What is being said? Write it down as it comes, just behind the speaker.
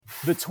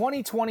The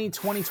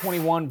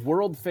 2020-2021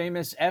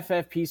 world-famous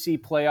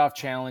FFPC Playoff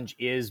Challenge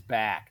is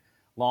back.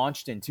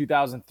 Launched in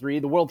 2003,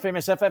 the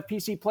world-famous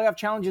FFPC Playoff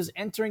Challenge is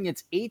entering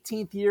its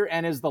 18th year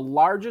and is the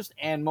largest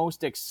and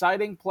most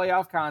exciting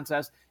playoff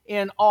contest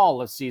in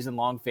all of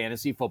season-long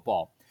fantasy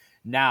football.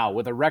 Now,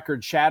 with a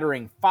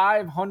record-shattering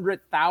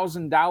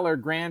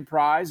 $500,000 grand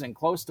prize and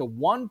close to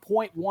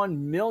 $1.1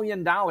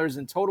 million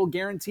in total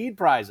guaranteed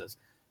prizes.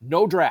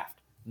 No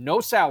draft, no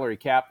salary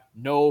cap,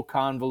 no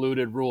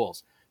convoluted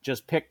rules.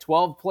 Just pick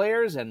 12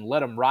 players and let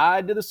them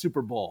ride to the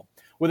Super Bowl.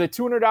 With a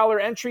 $200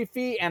 entry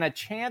fee and a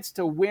chance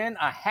to win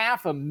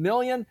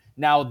 $500,000,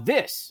 now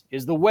this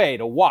is the way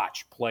to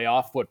watch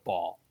playoff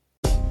football.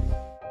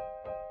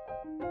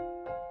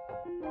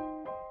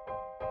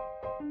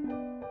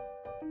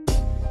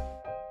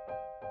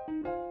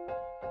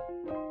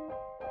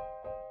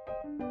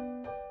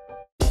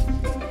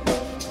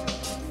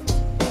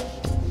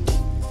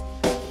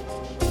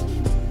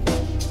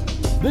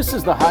 This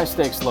is the High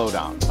Stakes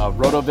Lowdown, a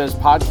RotoViz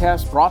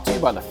podcast brought to you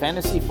by the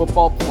Fantasy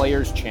Football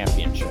Players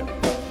Championship.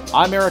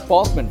 I'm Eric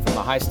Balkman from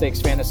the High Stakes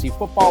Fantasy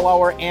Football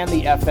Hour and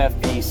the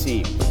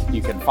FFPC.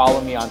 You can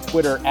follow me on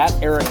Twitter at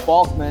Eric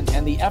Balkman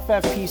and the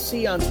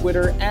FFPC on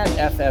Twitter at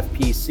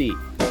FFPC.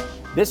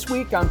 This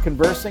week I'm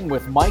conversing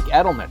with Mike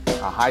Edelman,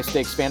 a high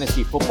stakes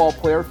fantasy football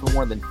player for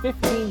more than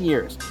 15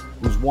 years,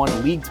 who's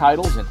won league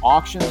titles in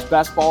auctions,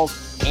 best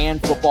balls, and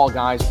Football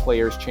Guys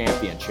Players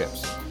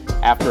Championships.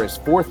 After his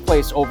fourth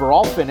place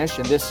overall finish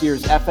in this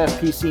year's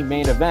FFPC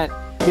main event,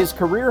 his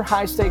career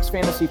high-stakes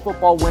fantasy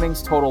football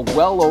winnings total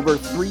well over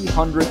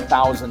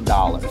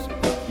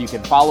 $300,000. You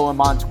can follow him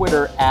on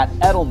Twitter at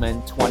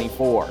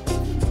Edelman24.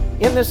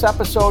 In this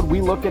episode, we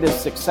look at his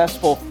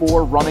successful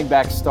 4 running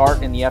back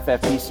start in the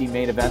FFPC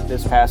main event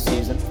this past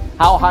season,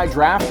 how high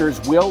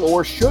drafters will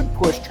or should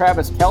push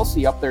Travis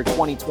Kelce up their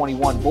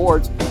 2021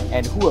 boards,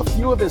 and who a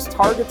few of his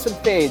targets and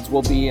fades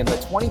will be in the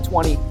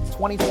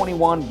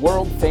 2020-2021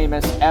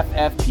 world-famous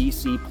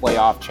FFPC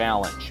Playoff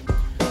Challenge.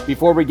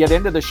 Before we get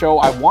into the show,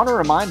 I want to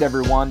remind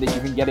everyone that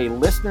you can get a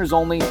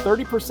listeners-only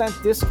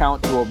 30%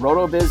 discount to a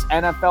RotoViz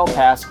NFL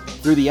Pass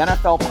through the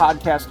NFL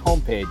Podcast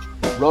homepage,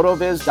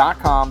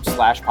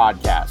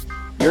 rotoviz.com/podcast.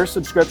 Your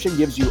subscription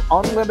gives you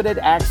unlimited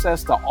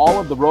access to all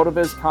of the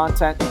RotoViz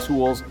content and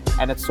tools,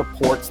 and it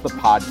supports the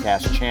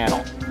podcast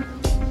channel.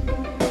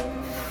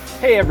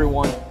 Hey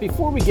everyone,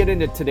 before we get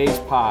into today's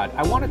pod,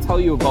 I want to tell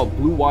you about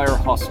Blue Wire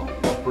Hustle,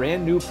 a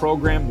brand new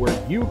program where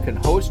you can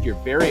host your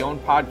very own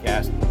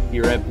podcast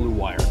here at Blue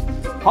Wire.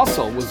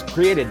 Hustle was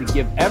created to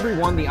give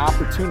everyone the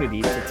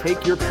opportunity to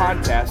take your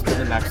podcast to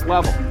the next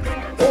level.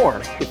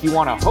 Or if you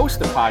want to host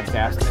a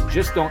podcast and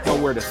just don't know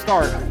where to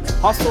start,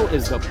 Hustle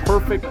is the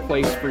perfect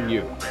place for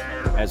you.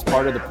 As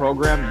part of the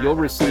program, you'll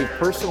receive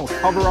personal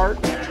cover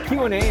art,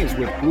 Q&As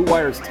with Blue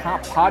Wire's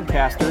top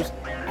podcasters,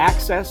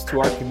 access to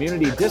our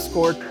community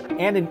Discord,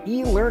 and an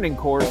e-learning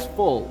course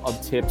full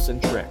of tips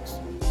and tricks.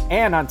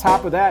 And on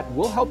top of that,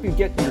 we'll help you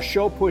get your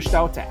show pushed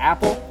out to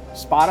Apple,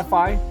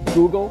 Spotify,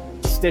 Google,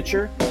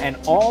 Stitcher, and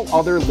all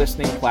other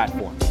listening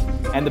platforms.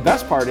 And the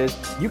best part is,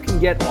 you can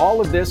get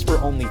all of this for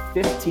only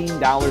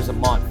 $15 a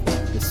month,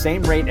 the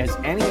same rate as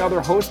any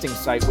other hosting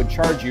site would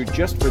charge you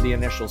just for the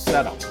initial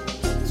setup.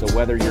 So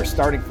whether you're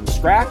starting from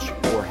scratch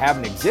or have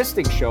an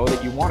existing show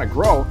that you want to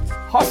grow,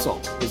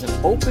 Hustle is an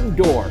open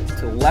door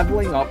to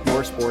leveling up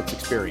your sports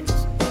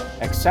experience.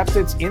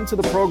 Acceptance into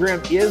the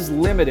program is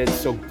limited,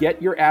 so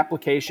get your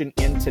application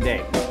in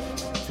today.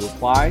 To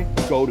apply,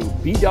 go to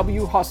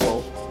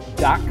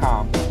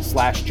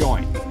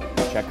bwhustle.com/join.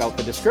 Check out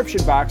the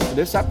description box for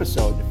this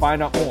episode to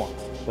find out more,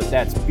 but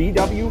that's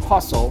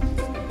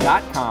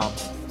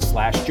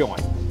bwhustle.com/join.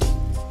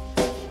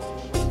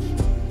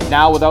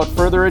 Now, without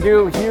further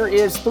ado, here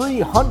is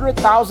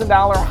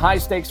 $300,000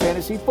 high-stakes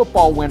fantasy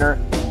football winner,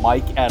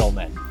 Mike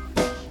Edelman.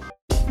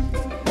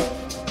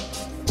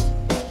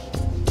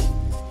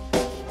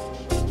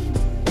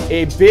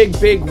 A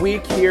big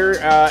week here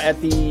at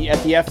the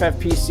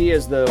FFPC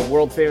as the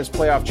world famous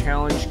playoff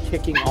challenge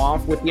kicking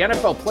off with the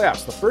NFL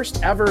playoffs, the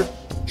first ever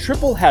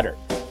triple header,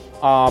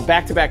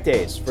 back-to-back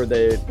days for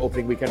the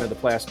opening weekend of the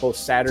playoffs, both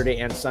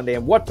Saturday and Sunday.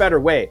 And what better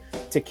way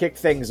to kick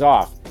things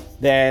off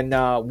than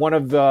one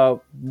of the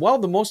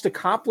most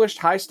accomplished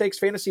high-stakes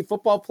fantasy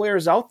football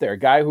players out there, a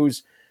guy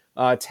who's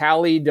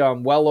tallied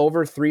well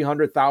over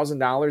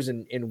 $300,000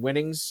 in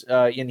winnings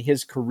in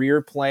his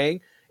career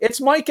playing. It's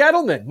Mike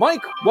Edelman.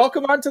 Mike,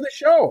 welcome onto the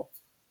show.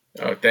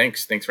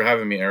 Thanks for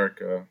having me,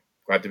 Eric.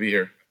 Glad to be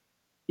here.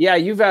 Yeah,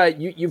 you've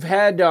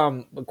had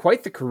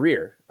quite the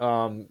career.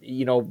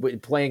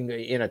 Playing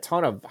in a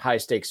ton of high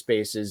stakes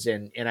spaces,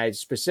 and I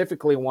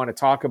specifically want to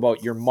talk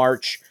about your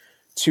march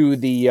to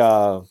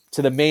the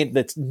main.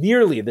 That's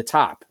nearly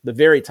the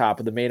very top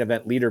of the main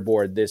event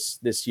leaderboard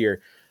this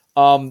year.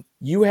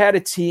 You had a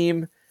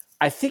team.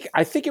 I think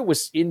it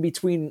was in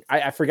between.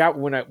 I forgot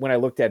when I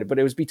looked at it, but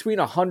it was between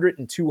 100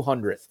 and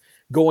 200th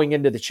going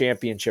into the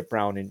championship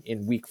round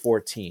in week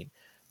 14.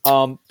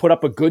 Put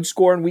up a good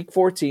score in week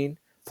 14.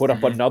 Put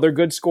up another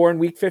good score in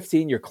week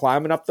 15. You're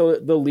climbing up the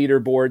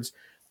leaderboards.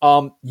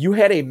 You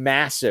had a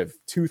massive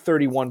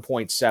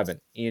 231.7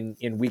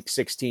 in week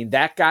 16.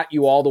 That got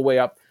you all the way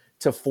up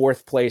to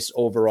fourth place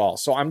overall.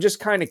 So I'm just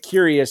kind of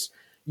curious.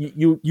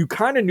 You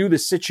kind of knew the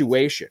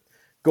situation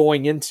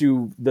going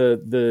into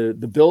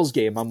the Bills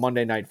game on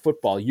Monday Night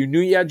Football. You knew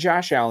you had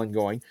Josh Allen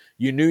going.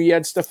 You knew you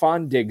had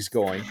Stephon Diggs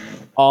going.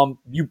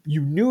 You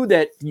knew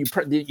that you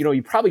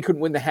probably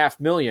couldn't win the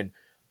 $500,000.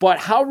 But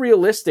how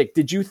realistic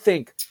did you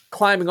think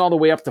climbing all the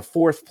way up to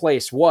fourth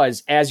place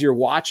was as you're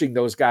watching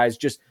those guys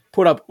just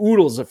put up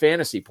oodles of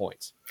fantasy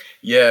points?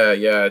 Yeah,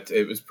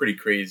 it was pretty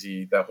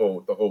crazy the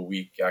whole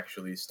week,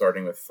 actually,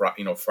 starting with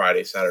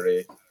Friday,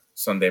 Saturday,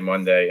 Sunday,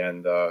 Monday,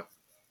 and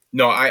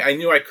no, I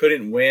knew I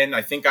couldn't win.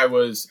 I think I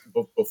was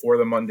before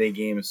the Monday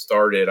game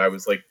started. I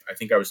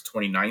think I was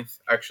 29th.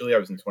 Actually, I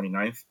was in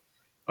 29th.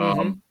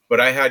 But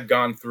I had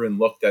gone through and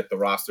looked at the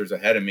rosters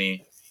ahead of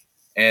me,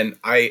 and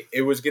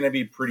it was going to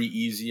be pretty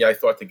easy. I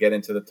thought to get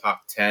into the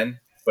top 10.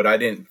 But I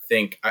didn't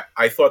think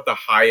I thought the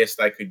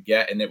highest I could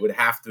get, and it would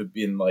have to have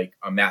been like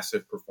a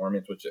massive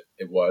performance, which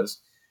it was.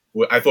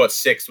 I thought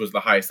 6 was the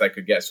highest I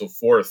could get. So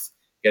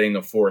getting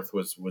the fourth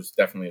was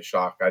definitely a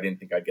shock. I didn't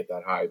think I'd get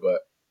that high,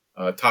 but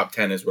top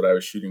 10 is what I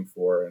was shooting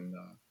for, and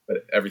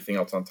but everything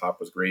else on top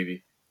was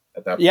gravy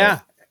at that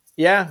point.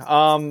 Yeah.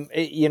 And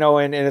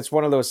it's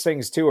one of those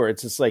things too, where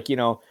it's just like,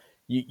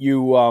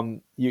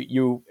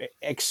 you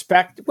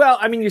expect, well,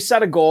 I mean, you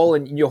set a goal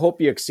and you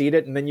hope you exceed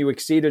it, and then you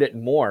exceeded it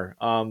more.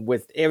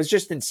 It was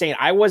just insane.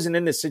 I wasn't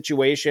in this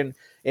situation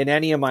in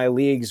any of my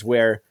leagues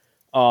where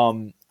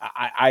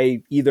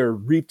I either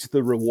reaped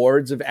the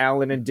rewards of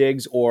Allen and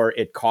Diggs or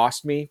it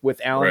cost me with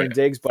Allen and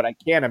Diggs, but I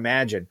can't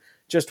imagine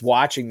just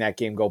watching that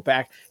game go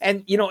back.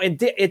 And,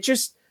 it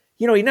just,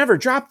 he never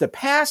dropped a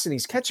pass and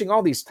he's catching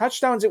all these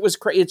touchdowns. It was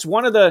crazy. It's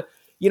one of the,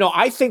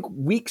 I think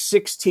week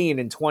 16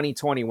 in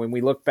 2020, when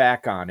we look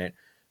back on it,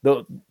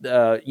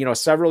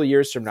 several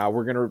years from now,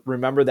 we're going to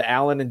remember the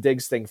Allen and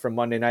Diggs thing from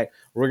Monday night.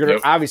 We're going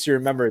to obviously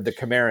remember the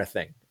Kamara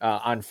thing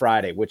on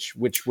Friday, which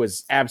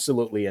was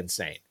absolutely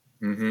insane.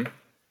 Mm-hmm.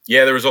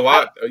 Yeah, there was a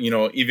lot,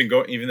 even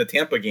the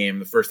Tampa game,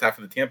 the first half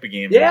of the Tampa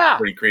game was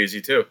pretty crazy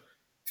too.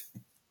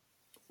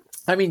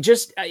 I mean,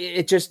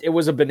 it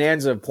was a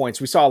bonanza of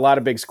points. We saw a lot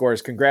of big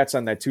scores. Congrats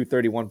on that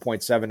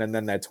 231.7 and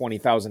then that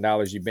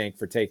 $20,000 you banked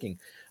for taking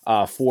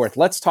fourth.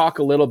 Let's talk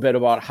a little bit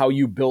about how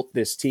you built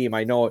this team.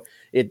 I know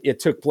it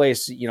took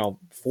place,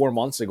 4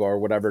 months ago or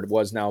whatever it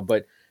was now,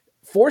 but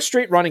 4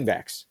 straight running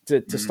backs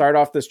to start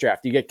off this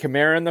draft. You get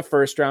Kamara in the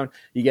first round.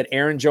 You get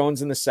Aaron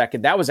Jones in the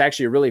second. That was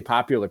actually a really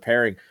popular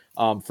pairing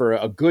for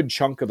a good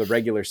chunk of the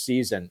regular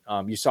season.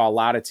 You saw a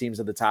lot of teams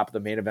at the top of the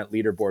main event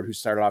leaderboard who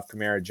started off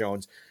Kamara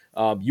Jones.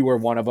 You were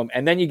one of them.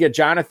 And then you get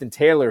Jonathan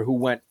Taylor, who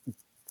went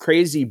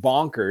crazy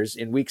bonkers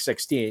in week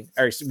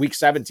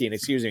 17,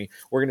 excuse me.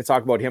 We're going to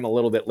talk about him a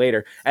little bit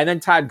later. And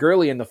then Todd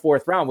Gurley in the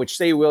fourth round, which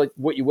say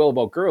what you will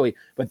about Gurley,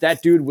 but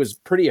that dude was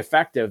pretty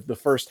effective the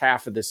first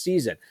half of the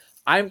season.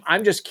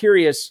 I'm just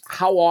curious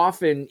how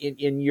often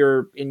in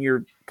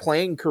your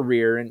playing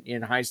career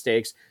in high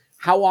stakes,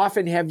 how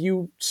often have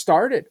you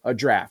started a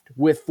draft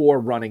with 4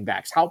 running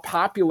backs? How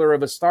popular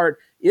of a start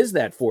is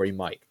that for you,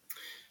 Mike?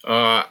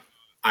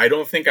 I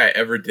don't think I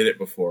ever did it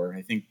before.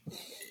 I think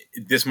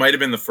this might have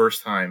been the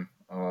first time,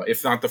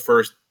 if not the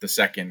first, the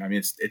second. I mean,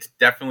 it's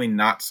definitely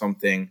not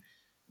something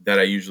that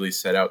I usually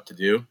set out to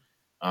do.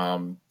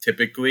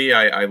 Typically,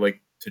 I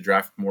like to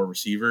draft more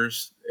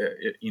receivers,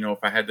 if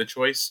I had the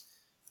choice.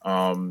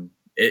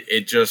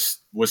 It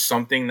just was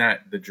something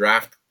that the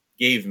draft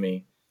gave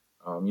me.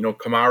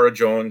 Kamara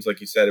Jones,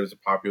 like you said, it was a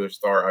popular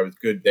start. I was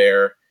good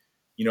there.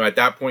 At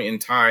that point in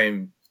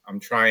time, I'm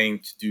trying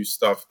to do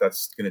stuff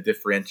that's going to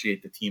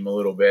differentiate the team a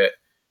little bit.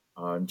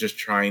 Just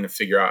trying to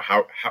figure out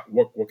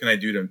what can I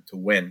do to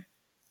win.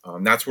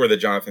 That's where the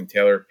Jonathan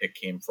Taylor pick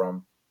came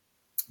from.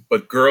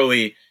 But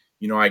Gurley,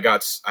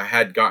 I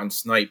had gotten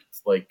sniped.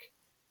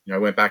 I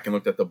went back and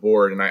looked at the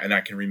board, and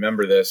I can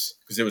remember this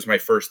because it was my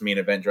first main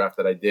event draft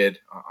that I did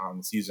on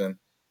the season.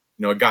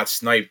 It got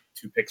sniped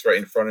 2 picks right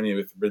in front of me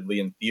with Ridley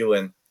and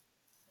Thielen.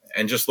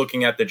 And just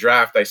looking at the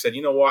draft, I said,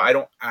 you know what? I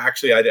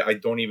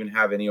don't even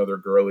have any other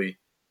Gurley.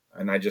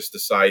 And I just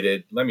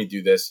decided, let me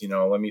do this.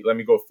 Let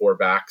me go 4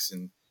 backs,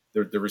 and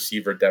the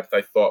receiver depth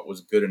I thought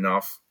was good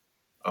enough.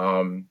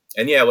 And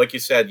yeah, like you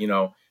said,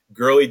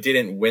 Gurley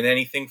didn't win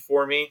anything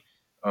for me,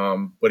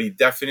 but he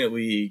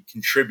definitely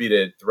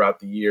contributed throughout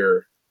the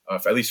year,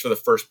 at least for the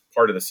first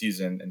part of the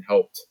season, and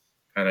helped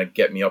kind of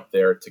get me up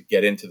there to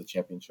get into the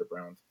championship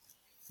round.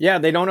 Yeah,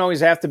 they don't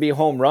always have to be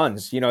home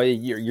runs.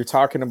 You're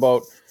talking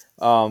about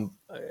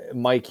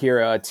Mike here,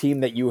 a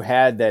team that you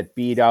had that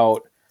beat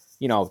out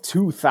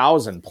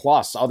 2,000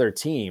 plus other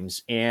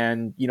teams,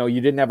 and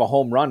you didn't have a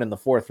home run in the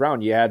fourth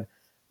round. You had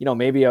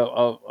maybe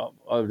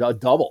a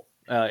double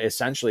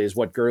essentially is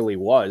what Gurley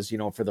was.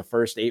 For the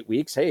first 8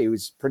 weeks, hey, he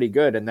was pretty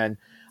good. And then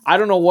I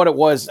don't know what it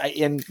was,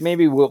 and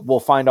maybe we'll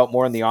find out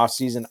more in the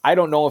offseason. I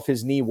don't know if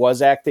his knee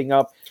was acting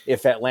up,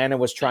 if Atlanta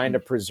was trying to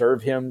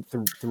preserve him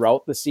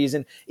throughout the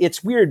season.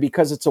 It's weird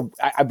because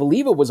I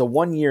believe it was a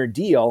 1-year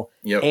deal,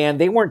 and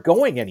they weren't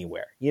going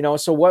anywhere.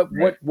 So what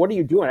are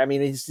you doing? I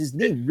mean, his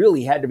knee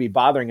really had to be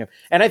bothering him,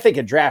 and I think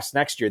in drafts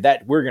next year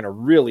that we're going to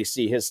really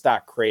see his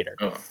stock crater.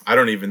 I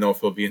don't even know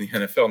if he'll be in the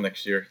NFL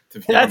next year.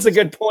 That's a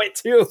good point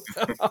too.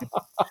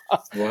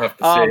 We'll have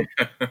to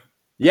see.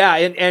 Yeah,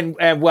 and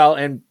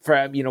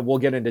for, we'll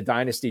get into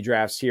dynasty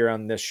drafts here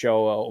on this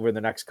show over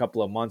the next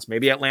couple of months.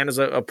 Maybe Atlanta's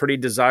a pretty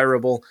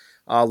desirable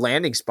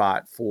landing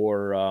spot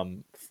for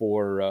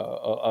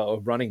a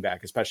running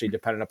back, especially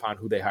depending upon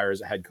who they hire as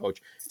a head coach,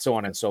 so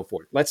on and so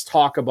forth. Let's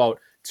talk about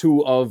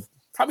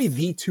probably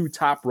the two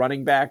top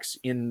running backs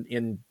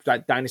in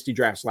dynasty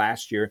drafts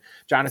last year: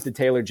 Jonathan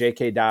Taylor,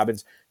 J.K.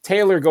 Dobbins.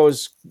 Taylor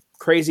goes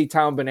crazy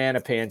town banana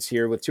pants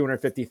here with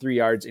 253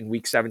 yards in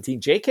week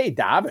 17. J.K.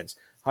 Dobbins,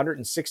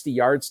 160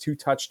 yards, 2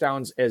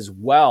 touchdowns as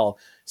well.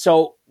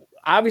 So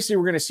obviously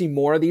we're going to see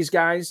more of these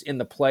guys in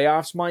the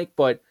playoffs, Mike,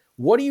 but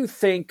what do you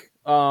think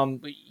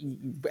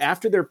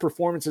after their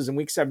performances in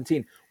week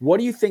 17, what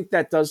do you think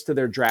that does to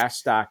their draft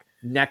stock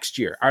next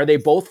year? Are they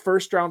both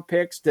first round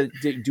picks?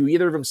 Do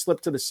either of them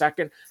slip to the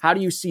second? How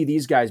do you see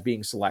these guys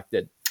being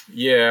selected?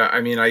 Yeah,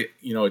 I mean,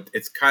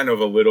 it's kind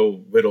of a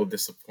little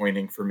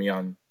disappointing for me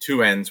on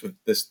two ends with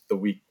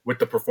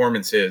the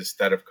performances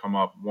that have come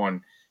up.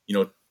 One,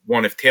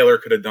 if Taylor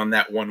could have done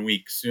that 1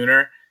 week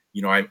sooner,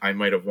 I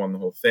might have won the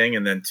whole thing.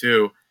 And then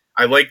two,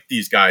 I like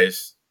these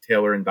guys,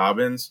 Taylor and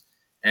Dobbins,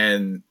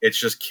 and it's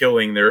just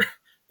killing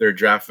their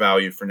draft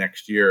value for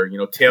next year.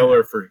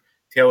 Taylor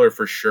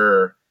for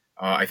sure,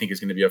 I think is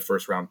going to be a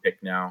first round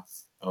pick now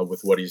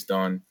with what he's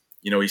done.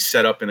 He's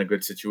set up in a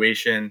good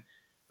situation.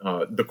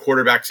 The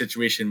quarterback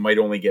situation might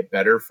only get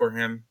better for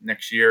him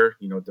next year,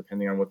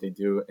 depending on what they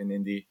do in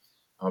Indy.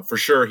 For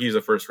sure, he's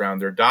a first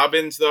rounder.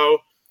 Dobbins, though,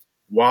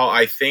 while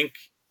I think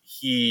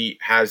he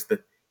has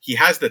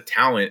the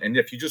talent, and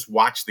if you just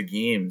watch the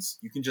games,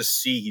 you can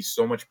just see he's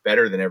so much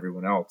better than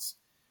everyone else.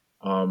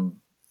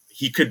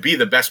 He could be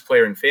the best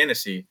player in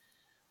fantasy,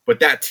 but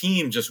that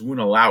team just wouldn't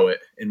allow it,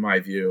 in my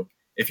view.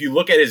 If you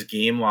look at his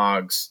game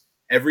logs,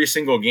 every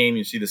single game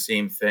you see the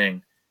same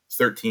thing: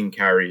 13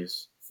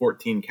 carries,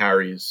 14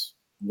 carries,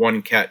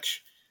 1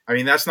 catch. I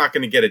mean, that's not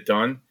going to get it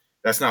done.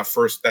 That's not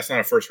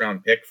a first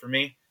round pick for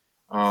me.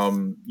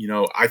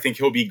 I think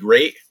he'll be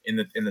great in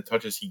the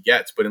touches he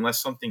gets, but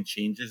unless something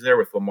changes there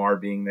with Lamar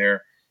being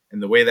there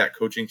and the way that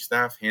coaching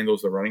staff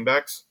handles the running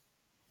backs,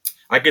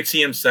 I could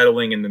see him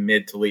settling in the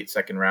mid to late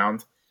second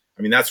round.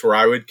 I mean, that's where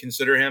I would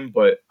consider him,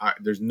 but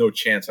there's no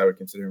chance I would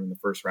consider him in the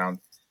first round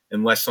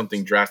unless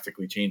something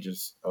drastically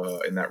changes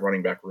in that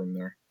running back room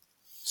there.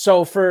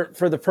 So for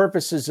the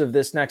purposes of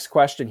this next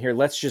question here,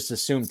 let's just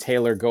assume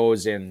Taylor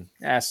goes in,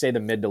 say the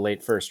mid to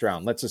late first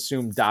round. Let's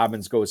assume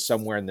Dobbins goes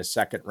somewhere in the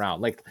second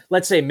round, like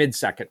let's say mid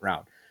second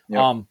round.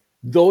 Yep.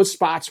 Those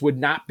spots would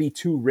not be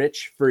too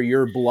rich for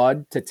your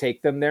blood to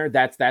take them there.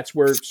 That's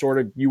where sort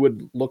of you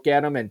would look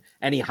at them, and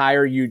any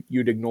higher you'd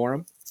ignore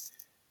them.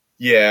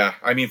 Yeah,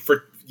 I mean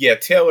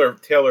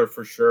Taylor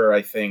for sure.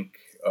 I think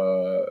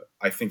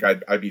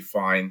I'd be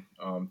fine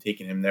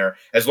taking him there,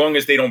 as long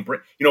as they don't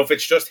bring. If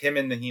it's just him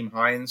and Naheem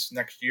Hines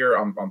next year,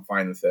 I'm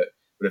fine with it.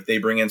 But if they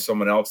bring in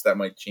someone else, that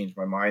might change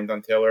my mind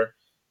on Taylor.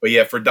 But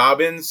yeah, for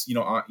Dobbins,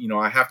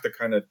 I have to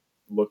kind of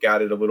look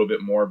at it a little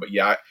bit more. But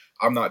yeah,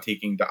 I'm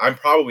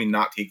probably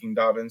not taking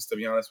Dobbins, to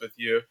be honest with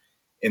you.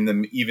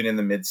 Even in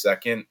the mid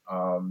second,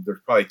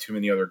 there's probably too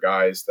many other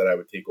guys that I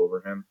would take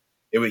over him.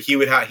 He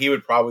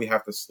would probably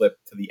have to slip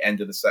to the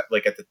end of the set,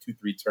 like at the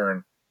 2-3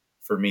 turn,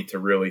 for me to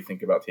really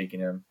think about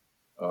taking him.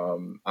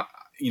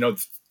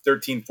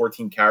 13,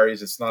 14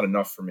 carries, it's not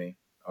enough for me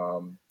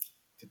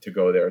to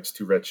go there. It's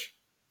too rich.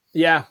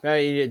 Yeah,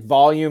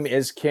 volume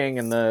is king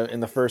in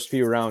the first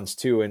few rounds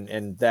too,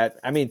 and that,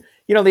 I mean,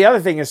 the other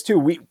thing is too,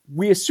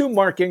 we assume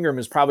Mark Ingram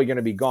is probably going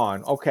to be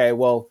gone. Okay,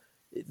 well,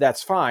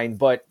 that's fine,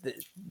 but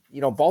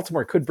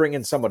Baltimore could bring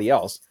in somebody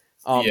else.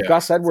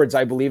 Gus Edwards,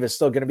 I believe, is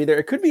still going to be there.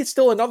 It could be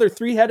still another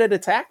 3-headed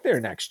attack there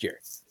next year.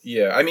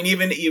 Yeah, I mean,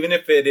 even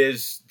if it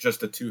is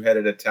just a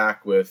 2-headed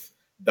attack with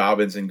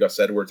Dobbins and Gus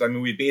Edwards, I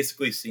mean, we've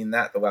basically seen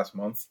that the last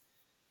month,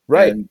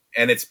 right?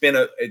 And it's been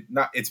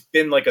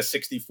like a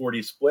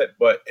 60-40 split,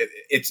 but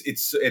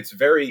it's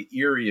very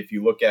eerie if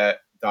you look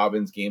at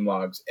Dobbins' game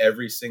logs.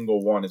 Every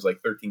single one is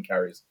like 13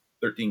 carries,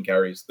 13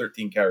 carries,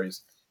 13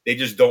 carries. They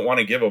just don't want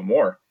to give him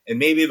more, and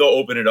maybe they'll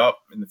open it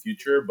up in the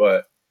future,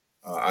 but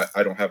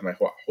I don't have my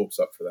hopes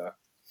up for that.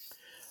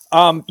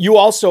 You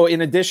also,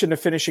 in addition to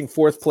finishing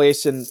 4th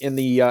place in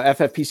the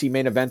FFPC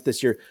main event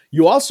this year,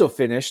 you also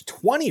finished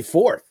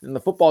 24th in the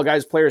Football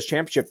Guys Players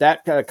Championship.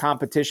 That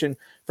competition,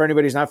 for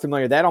anybody who's not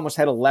familiar, that almost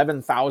had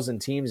 11,000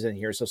 teams in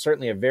here. So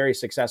certainly a very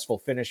successful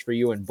finish for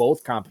you in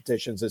both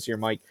competitions this year,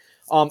 Mike.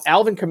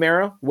 Alvin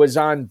Kamara was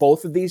on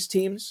both of these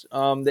teams.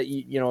 That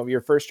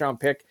your first round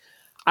pick.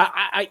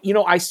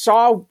 I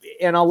saw,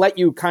 and I'll let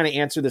you kind of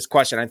answer this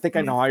question. I think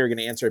I know how you're going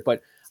to answer it,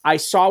 but I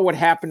saw what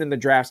happened in the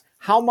drafts.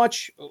 How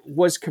much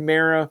was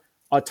Kamara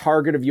a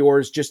target of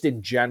yours just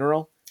in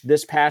general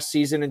this past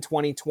season in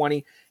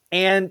 2020?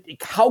 And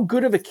how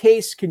good of a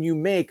case can you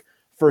make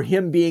for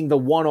him being the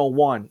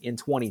 101 in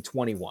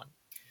 2021?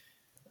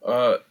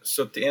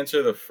 So to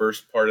answer the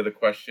first part of the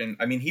question,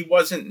 I mean, he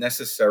wasn't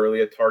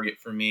necessarily a target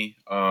for me.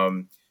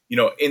 In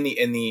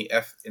the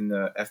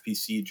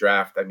FPC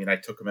draft, I mean, I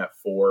took him at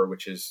 4,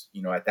 which is,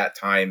 at that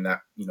time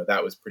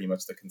that was pretty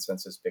much the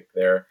consensus pick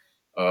there.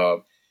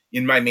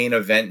 In my main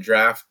event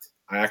draft,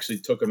 I actually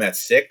took him at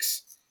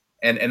 6,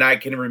 and I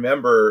can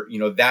remember,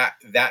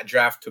 that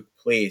draft took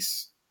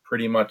place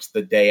pretty much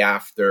the day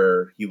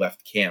after he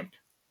left camp,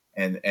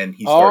 and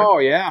he started. Oh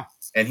yeah.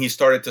 And he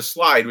started to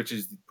slide, which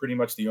is pretty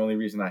much the only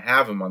reason I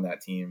have him on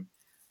that team.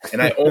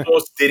 And I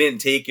almost didn't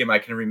take him. I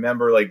can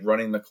remember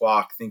running the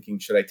clock thinking,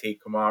 should I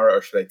take Kamara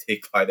or should I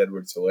take Clyde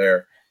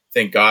Edwards-Helaire?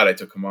 Thank God I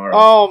took Kamara.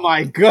 Oh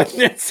my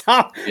goodness.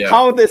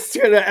 How this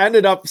could have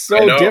ended up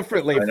so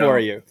differently for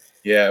you.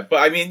 Yeah.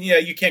 But I mean,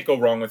 you can't go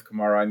wrong with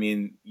Kamara. I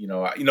mean,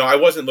 I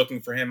wasn't looking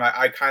for him.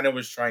 I kind of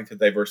was trying to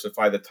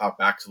diversify the top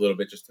backs a little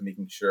bit just to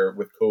making sure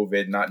with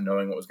COVID, not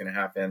knowing what was going to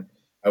happen.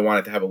 I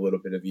wanted to have a little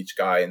bit of each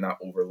guy and not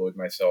overload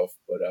myself.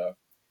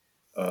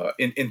 But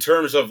in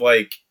terms of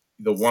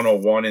the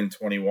 101 and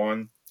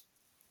 21,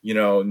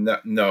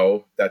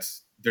 no,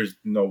 there's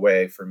no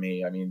way for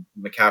me. I mean,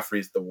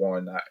 McCaffrey's the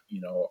one.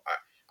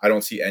 I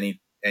don't see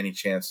any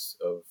chance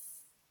of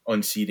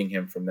unseating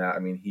him from that. I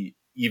mean, he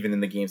even in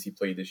the games he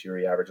played this year,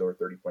 he averaged over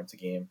 30 points a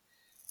game.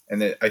 And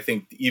then I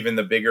think even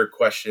the bigger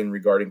question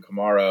regarding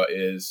Kamara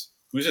is,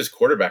 who's his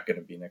quarterback going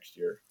to be next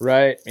year?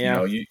 Right.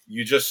 Yeah.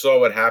 You just saw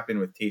what happened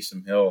with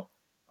Taysom Hill.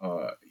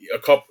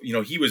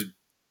 He was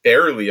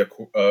barely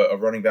a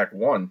running back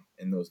 1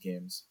 in those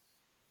games.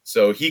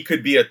 So he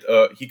could be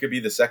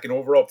the second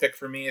overall pick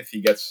for me if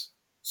he gets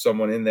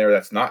someone in there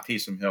that's not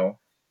Taysom Hill.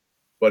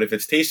 But if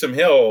it's Taysom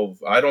Hill,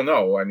 I don't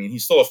know. I mean,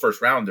 he's still a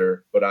first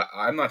rounder, but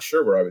I'm not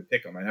sure where I would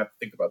pick him. I have to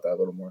think about that a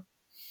little more.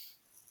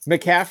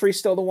 McCaffrey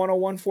still the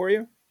 101 for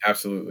you?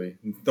 Absolutely.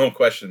 No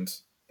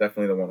questions.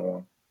 Definitely the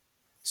 101.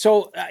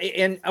 So,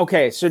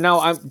 so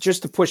now I'm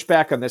just to push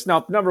back on this.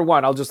 Now, number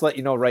one, I'll just let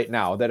you know right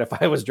now that if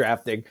I was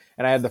drafting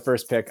and I had the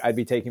first pick, I'd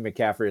be taking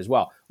McCaffrey as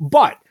well.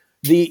 But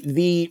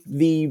the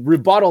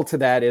rebuttal to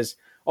that is,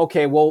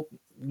 okay, well,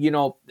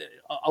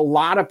 a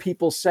lot of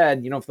people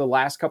said, for the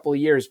last couple of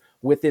years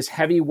with this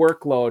heavy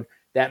workload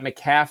that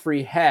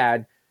McCaffrey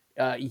had,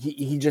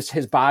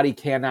 his body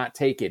cannot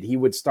take it. He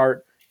would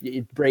start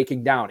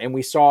breaking down. And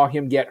we saw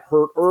him get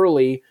hurt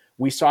early.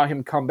 We saw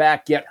him come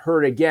back, get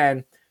hurt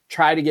again,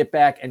 try to get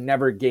back and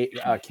never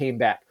came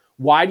back.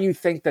 Why do you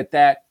think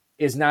that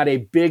is not a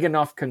big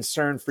enough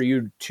concern for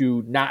you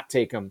to not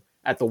take him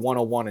at the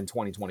 101 in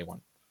 2021?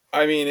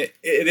 I mean,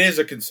 it is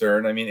a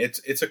concern. I mean,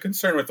 it's a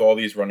concern with all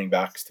these running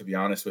backs, to be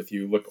honest with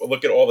you.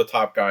 Look at all the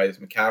top guys: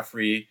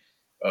 McCaffrey,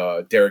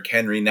 Derrick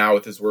Henry now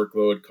with his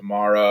workload,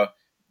 Kamara,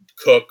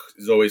 Cook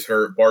is always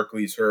hurt,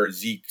 Barkley's hurt,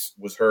 Zeke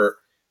was hurt.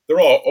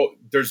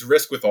 There's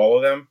risk with all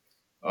of them.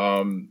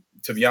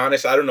 To be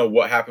honest, I don't know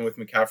what happened with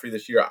McCaffrey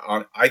this year.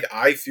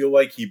 I feel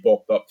like he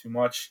bulked up too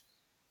much.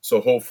 So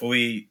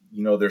hopefully,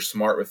 they're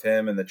smart with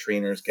him and the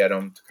trainers get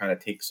him to kind of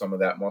take some of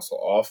that muscle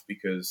off,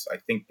 because I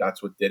think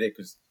that's what did it,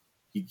 because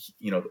he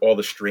all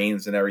the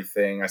strains and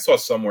everything. I saw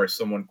somewhere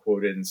someone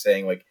quoted and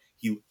saying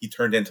he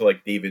turned into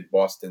David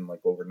Boston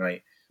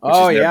overnight.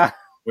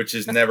 Which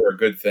is never a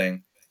good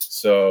thing.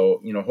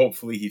 So,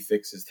 hopefully he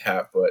fixes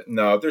that. But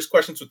no, there's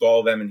questions with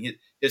all of them, and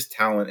his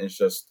talent is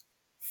just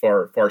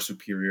far, far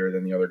superior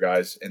than the other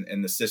guys.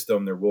 And the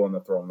system, they're willing to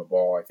throw him the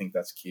ball. I think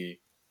that's key.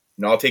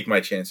 I'll take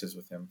my chances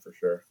with him for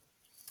sure.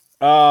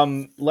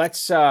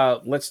 Let's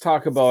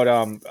talk about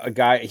a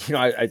guy.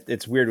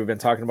 It's weird. We've been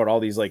talking about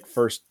all these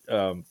first,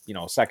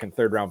 second,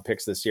 third round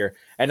picks this year,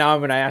 and now I'm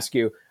going to ask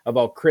you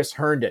about Chris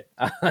Herndon.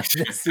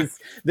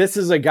 This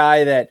is a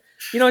guy that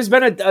he's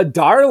been a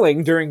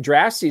darling during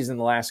draft season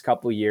the last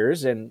couple of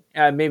years, and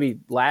maybe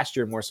last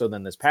year more so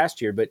than this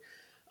past year. But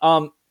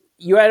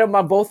you had him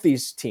on both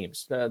these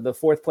teams, the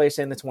 4th place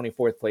and the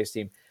 24th place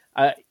team.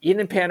 He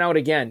didn't pan out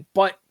again,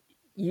 but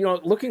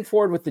looking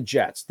forward with the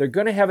Jets, they're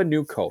going to have a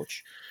new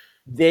coach.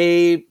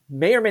 They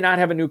may or may not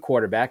have a new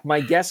quarterback. My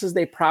guess is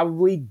they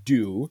probably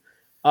do.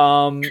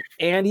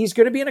 And he's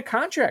going to be in a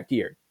contract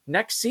year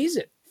next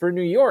season for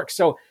New York.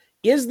 So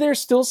is there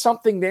still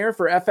something there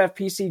for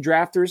FFPC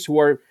drafters who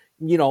are,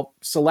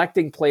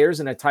 selecting players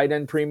in a tight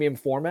end premium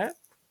format?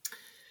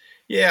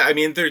 Yeah, I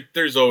mean,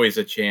 there's always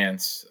a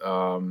chance,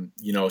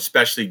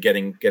 especially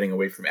getting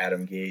away from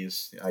Adam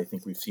Gase. I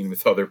think we've seen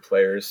with other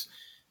players.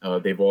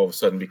 They've all of a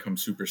sudden become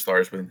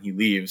superstars when he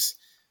leaves.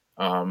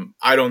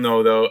 I don't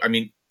know, though. I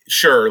mean,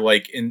 sure,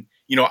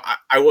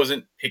 I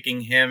wasn't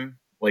picking him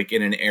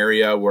in an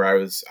area where I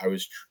was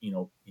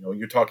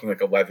you're talking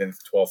 11th,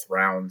 12th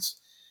rounds.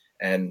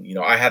 And,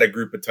 I had a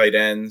group of tight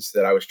ends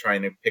that I was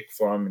trying to pick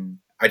from, and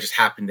I just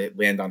happened to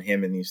land on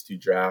him in these 2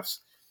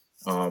 drafts.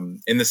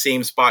 In the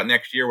same spot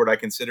next year, would I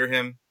consider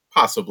him?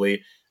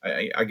 Possibly.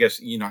 I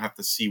guess, I have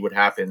to see what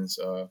happens.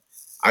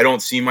 I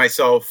don't see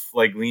myself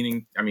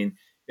leaning. I mean,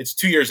 it's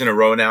 2 years in a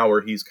row now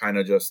where he's kind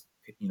of just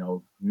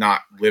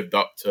not lived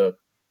up to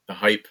the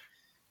hype.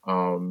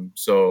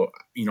 So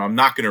I'm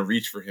not going to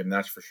reach for him.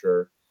 That's for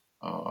sure.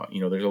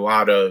 There's a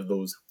lot of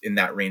those in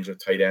that range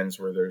of tight ends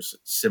where there's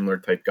similar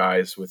type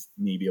guys with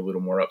maybe a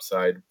little more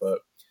upside, but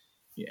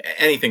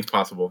anything's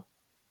possible.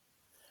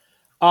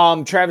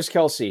 Travis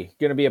Kelce,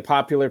 going to be a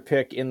popular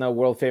pick in the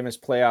world famous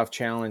playoff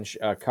challenge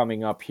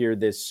coming up here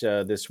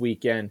this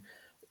weekend.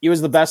 He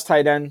was the best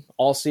tight end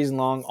all season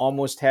long. He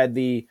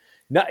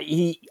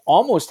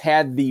almost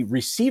had the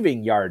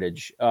receiving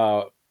yardage,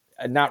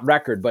 not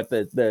record, but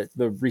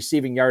the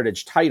receiving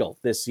yardage title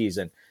this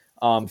season.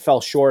 Fell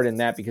short in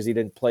that because he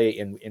didn't play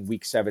in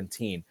week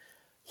 17.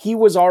 He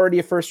was already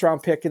a first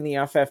round pick in the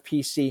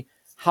FFPC.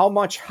 How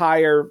much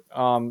higher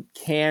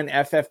can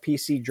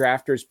FFPC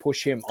drafters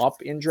push him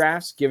up in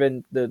drafts,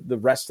 given the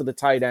rest of the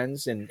tight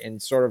ends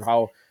and sort of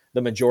how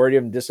the majority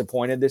of them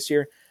disappointed this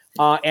year?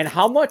 And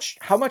how much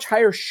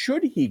higher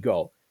should he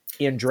go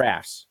in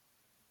drafts?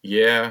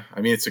 Yeah,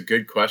 I mean, it's a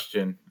good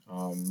question.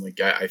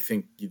 I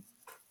think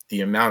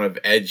the amount of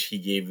edge he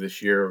gave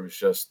this year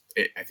was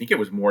I think it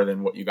was more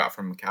than what you got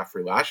from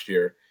McCaffrey last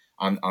year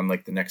on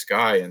like the next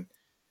guy. And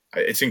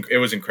it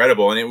was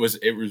incredible. And it was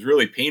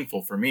really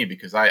painful for me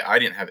because I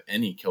didn't have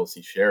any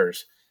Kelce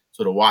shares.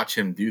 So to watch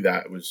him do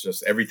that was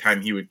just every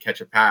time he would catch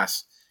a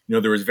pass,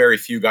 there was very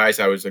few guys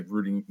I was like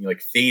rooting,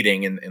 like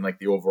fading in like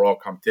the overall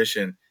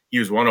competition. He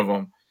was one of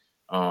them.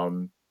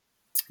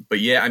 But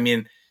yeah, I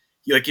mean,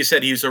 like you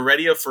said, he's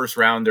already a first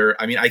rounder.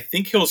 I mean, I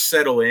think he'll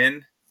settle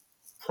in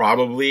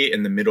probably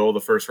in the middle of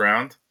the first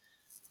round,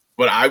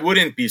 but I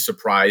wouldn't be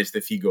surprised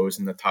if he goes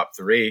in the top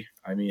 3.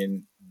 I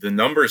mean, the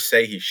numbers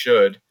say he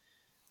should.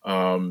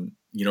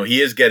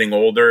 He is getting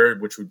older,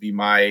 which would be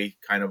my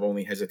kind of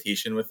only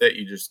hesitation with it.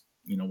 You just,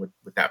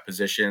 with that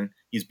position,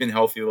 he's been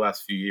healthy the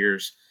last few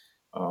years.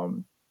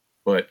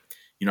 But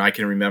I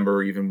can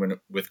remember even when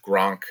with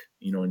Gronk,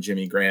 and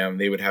Jimmy Graham,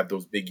 they would have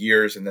those big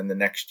years. And then the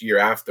next year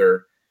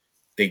after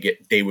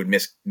they would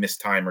miss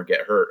time or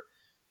get hurt.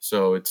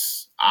 So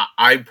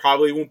I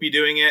probably won't be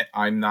doing it.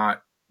 I'm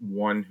not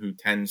one who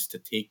tends to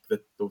take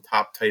the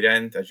top tight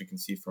end, as you can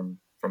see from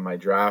my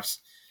drafts.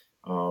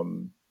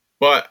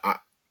 But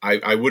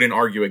I wouldn't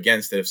argue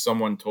against it if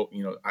someone told,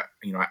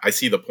 I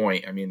see the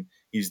point. I mean,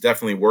 he's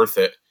definitely worth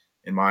it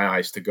in my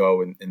eyes to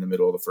go in the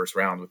middle of the first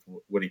round with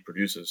what he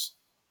produces.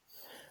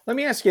 Let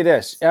me ask you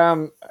this.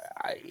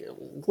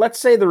 Let's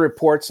say the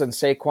reports on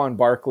Saquon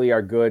Barkley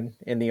are good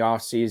in the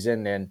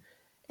offseason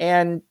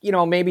and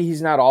maybe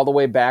he's not all the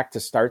way back to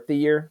start the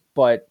year,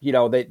 but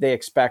they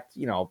expect,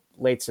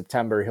 late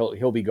September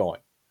he'll be going.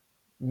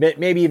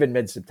 Maybe even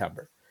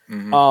mid-September.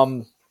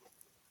 Mm-hmm.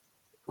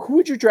 Who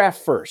would you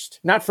draft first?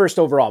 Not first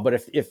overall, but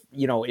if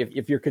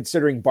you're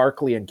considering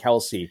Barkley and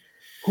Kelce,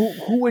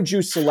 who would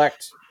you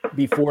select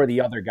before the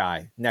other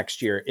guy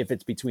next year if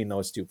it's between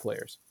those two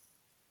players?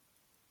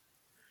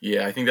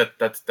 Yeah, I think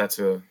that's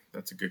a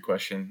good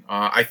question.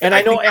 I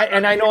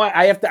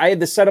had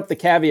to set up the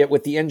caveat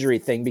with the injury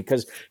thing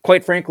because,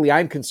 quite frankly,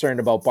 I'm concerned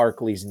about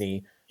Barkley's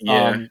knee.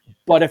 Yeah.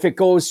 But if it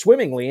goes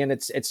swimmingly and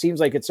it seems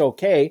like it's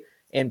okay,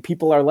 and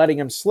people are letting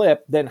him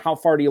slip, then how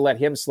far do you let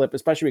him slip,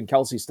 especially when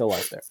Kelce's still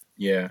out there?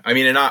 Yeah, I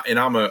mean,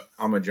 I'm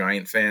a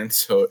Giant fan,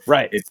 so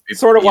right. It's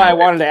sort of why I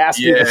wanted to ask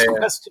you this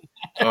question.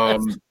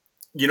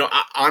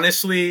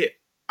 Honestly,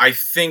 I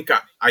think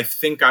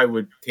I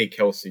would take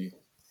Kelce.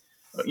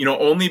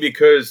 Only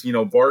because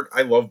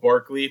I love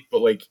Barkley, but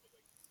like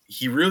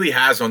he really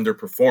has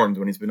underperformed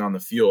when he's been on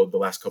the field the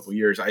last couple of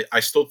years. I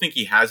still think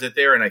he has it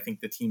there, and I think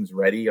the team's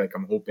ready. Like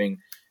I'm hoping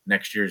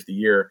next year's the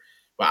year.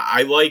 But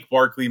I like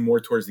Barkley more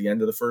towards the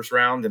end of the first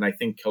round, and I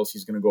think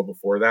Kelce's going to go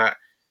before that.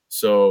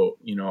 So,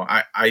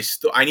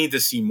 I need to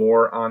see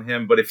more on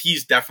him. But if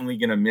he's definitely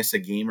going to miss a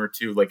game or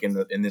two, like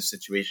in this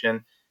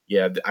situation,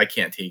 yeah, I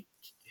can't take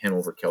him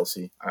over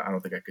Kelce. I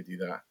don't think I could do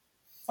that.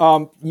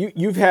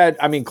 You've had,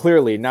 I mean,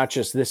 clearly not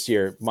just this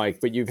year, Mike,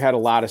 but you've had a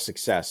lot of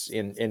success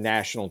in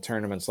national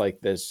tournaments like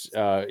this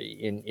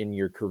in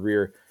your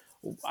career.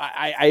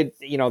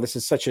 This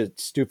is such a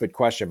stupid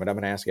question, but I'm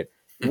going to ask it.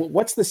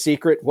 What's the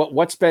secret?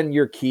 What's been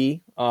your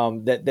key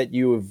that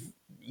you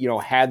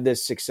have had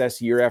this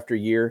success year after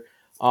year?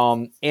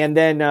 And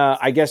then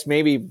I guess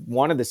maybe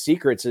one of the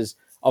secrets is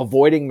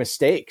avoiding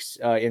mistakes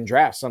in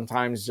drafts.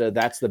 Sometimes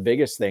that's the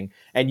biggest thing.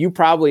 And you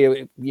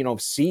probably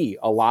see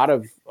a lot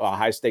of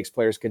high stakes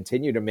players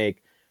continue to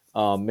make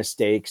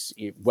mistakes,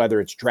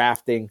 whether it's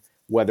drafting,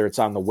 whether it's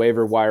on the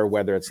waiver wire,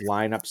 whether it's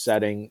lineup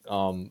setting,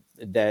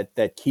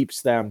 that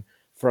keeps them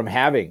from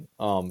having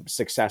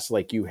success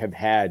like you have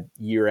had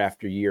year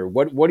after year.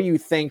 What do you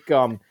think?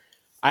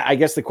 I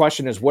guess the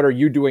question is, what are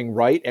you doing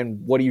right,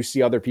 and what do you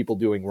see other people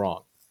doing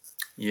wrong?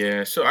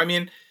 Yeah, so I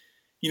mean,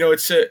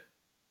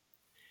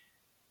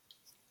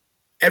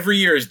 every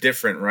year is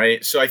different,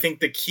 right? So I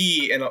think the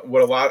key, and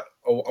what a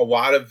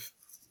lot of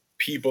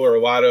people, or a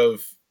lot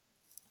of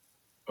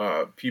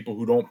people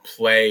who don't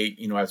play,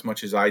 as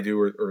much as I do,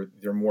 or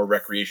they're more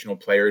recreational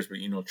players, but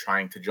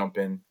trying to jump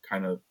in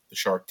kind of the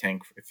Shark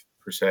Tank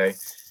per se,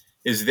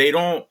 is they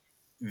don't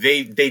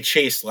they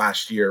chased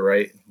last year,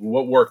 right?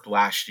 What worked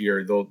last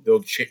year,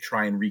 they'll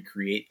try and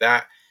recreate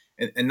that,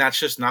 and that's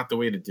just not the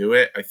way to do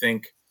it. I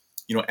think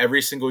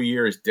every single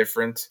year is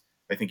different.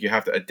 I think you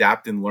have to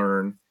adapt and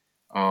learn.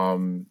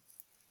 Um,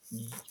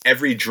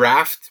 every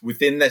draft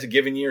within that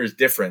given year is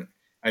different.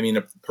 I mean,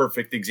 a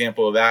perfect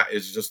example of that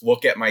is just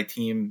look at my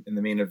team in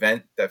the main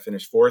event that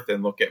finished fourth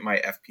and look at my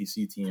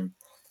FPC team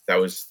that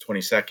was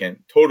 22nd.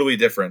 Totally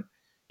different.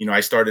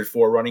 I started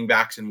 4 running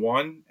backs in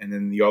one, and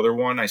then the other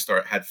one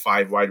had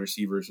 5 wide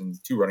receivers and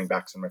 2 running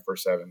backs in my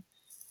first 7.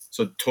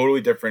 So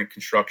totally different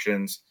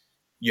constructions.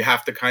 You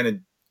have to kind of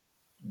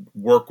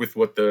work with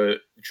what the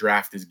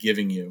draft is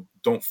giving you.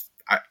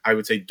 I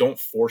would say don't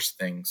force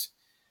things.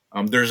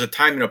 There's a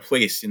time and a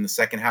place in the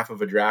second half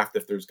of a draft.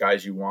 If there's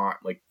guys you want,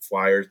 like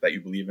flyers that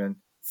you believe in,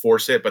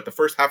 force it. But the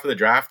first half of the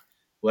draft,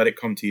 let it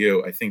come to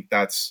you. I think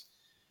that's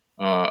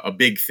a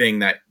big thing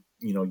that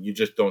you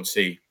just don't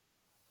see.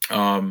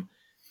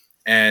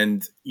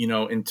 And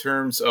in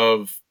terms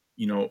of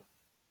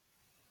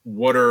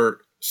what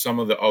are some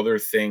of the other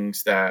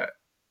things that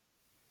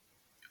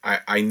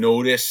I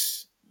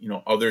notice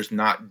others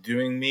not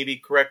doing maybe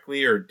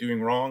correctly or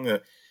doing wrong.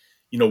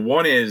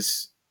 One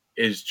is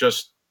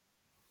just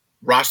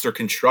roster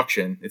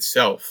construction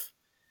itself.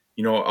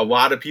 A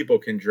lot of people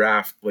can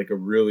draft like a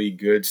really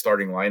good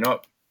starting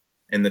lineup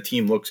and the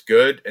team looks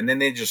good, and then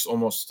they just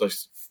almost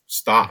just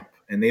stop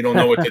and they don't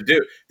know what to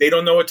do. They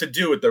don't know what to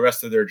do with the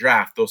rest of their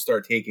draft. They'll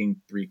start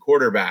taking 3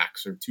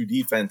 quarterbacks or 2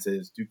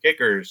 defenses, 2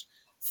 kickers,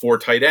 4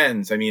 tight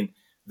ends. I mean,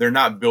 they're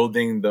not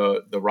building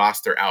the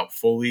roster out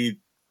fully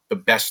the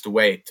best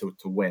way to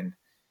win.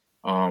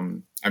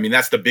 I mean,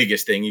 that's the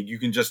biggest thing. You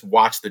can just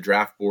watch the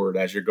draft board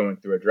as you're going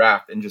through a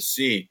draft and just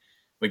see,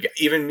 like,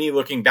 even me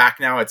looking back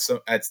now at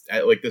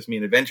like this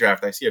main event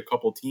draft, I see a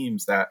couple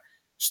teams that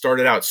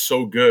started out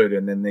so good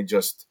and then they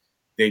just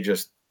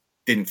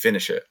didn't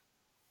finish it.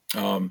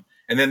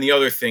 And then the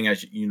other thing,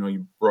 as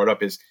you brought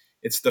up, is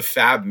it's the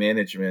fab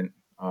management.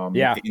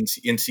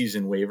 In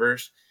season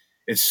waivers.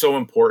 It's so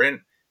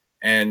important.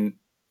 And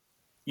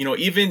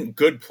even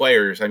good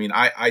players. I mean,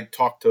 I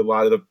talk to a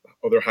lot of the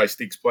other high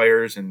stakes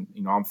players, and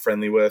I'm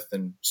friendly with,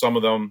 and some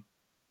of them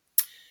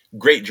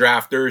great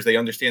drafters. They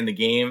understand the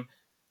game,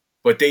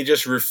 but they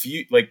just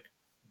refuse. Like,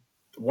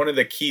 one of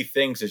the key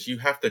things is you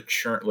have to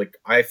churn. Like,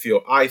 I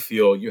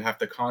feel you have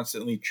to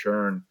constantly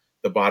churn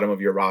the bottom of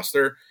your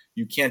roster.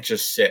 You can't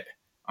just sit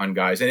on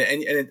guys.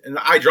 And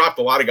I dropped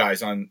a lot of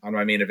guys on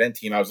my main event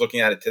team. I was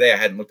looking at it today. I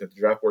hadn't looked at the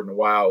draft board in a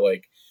while.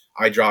 Like,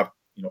 I dropped,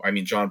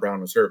 John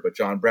Brown was hurt, but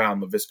John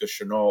Brown, LaVisca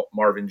Chenault,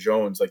 Marvin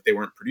Jones, like, they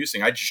weren't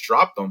producing. I just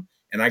dropped them,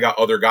 and I got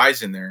other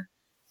guys in there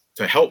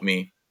to help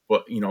me.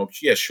 But,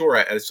 sure,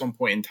 at some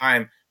point in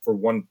time, for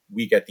 1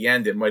 week at the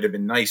end, it might have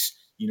been nice,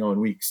 in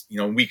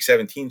week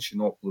 17,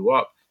 Chenault blew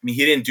up. I mean,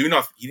 he didn't do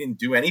nothing. He didn't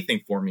do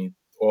anything for me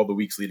all the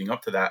weeks leading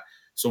up to that.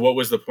 So what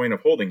was the point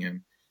of holding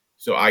him?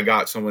 So I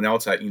got someone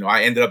else I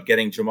ended up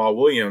getting Jamal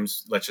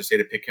Williams, let's just say,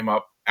 to pick him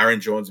up. Aaron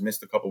Jones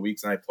missed a couple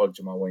weeks, and I plugged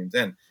Jamal Williams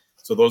in.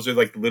 So those are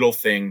like little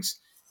things.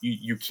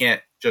 You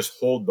can't just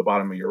hold the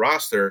bottom of your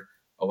roster.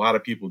 A lot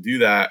of people do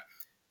that,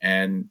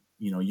 and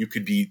you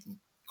could be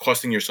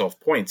costing yourself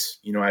points,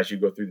 as you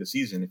go through the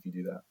season if you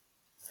do that.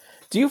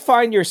 Do you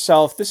find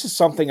yourself, this is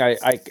something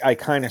I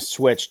kind of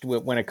switched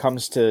when it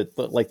comes to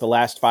like the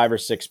last 5 or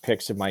 6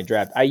 picks in my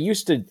draft. I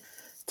used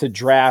to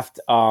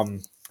draft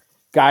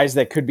guys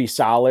that could be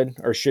solid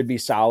or should be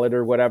solid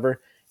or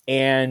whatever.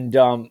 And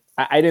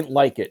I didn't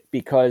like it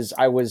because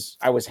I was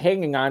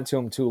hanging on to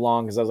him too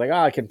long, because I was like,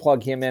 I can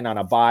plug him in on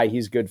a bye.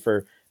 He's good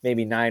for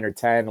maybe 9 or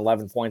 10,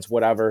 11 points,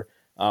 whatever,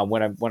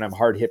 when I'm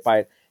hard hit by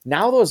it.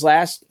 Now those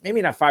last,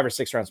 maybe not 5 or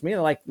 6 rounds, maybe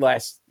like the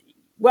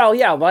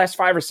last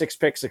 5 or 6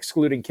 picks,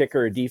 excluding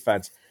kicker or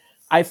defense,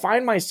 I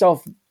find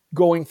myself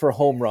going for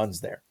home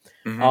runs there.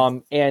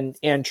 Mm-hmm.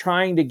 And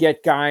trying to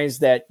get guys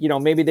that,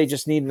 maybe they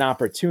just need an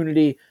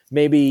opportunity.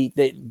 Maybe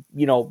they,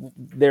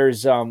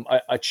 there's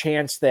a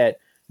chance that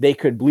they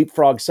could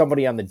leapfrog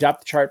somebody on the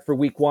depth chart for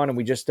week 1, and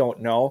we just don't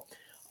know.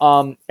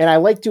 And I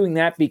like doing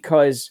that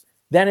because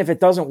then if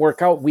it doesn't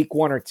work out week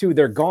 1 or 2,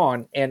 they're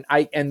gone. And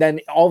then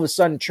all of a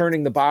sudden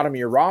churning the bottom of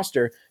your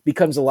roster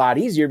becomes a lot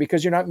easier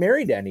because you're not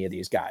married to any of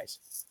these guys.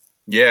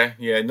 Yeah.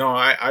 No,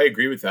 I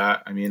agree with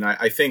that. I mean,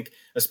 I think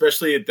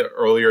especially at the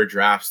earlier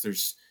drafts,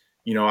 there's,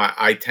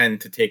 I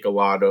tend to take a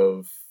lot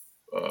of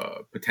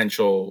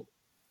potential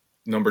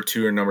number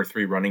 2 or number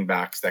 3 running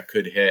backs that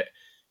could hit.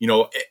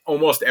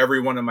 Almost every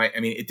one of my, I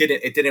mean, it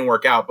didn't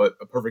work out, but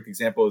a perfect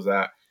example is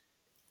that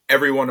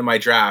every one of my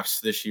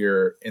drafts this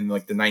year in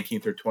like the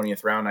 19th or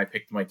 20th round, I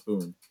picked Mike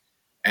Boone,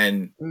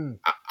 and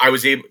I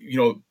was able,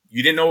 you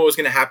didn't know what was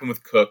going to happen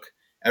with Cook.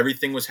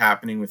 Everything was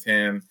happening with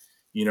him,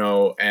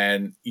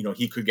 and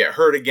he could get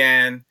hurt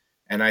again.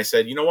 And I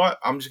said, you know what?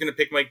 I'm just going to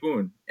pick Mike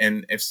Boone.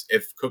 And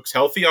if Cook's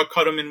healthy, I'll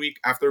cut him in week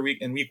 1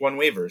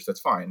 waivers.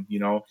 That's fine.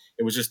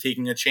 It was just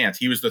taking a chance.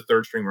 He was the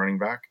 3rd string running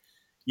back.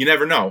 You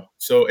never know.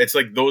 So it's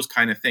like those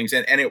kind of things.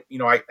 And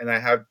I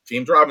have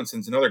James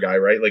Robinson's another guy,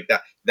 right? Like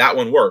that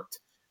one worked.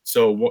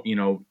 So,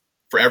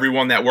 for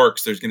everyone that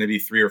works, there's going to be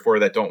 3 or 4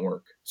 that don't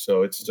work.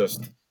 So it's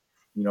just,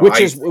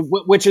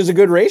 which is a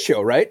good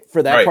ratio, right?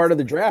 For that part of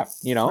the draft,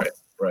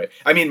 Right.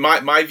 I mean,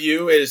 my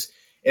view is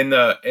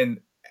it's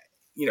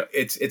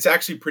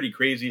actually pretty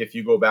crazy if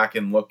you go back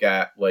and look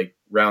at like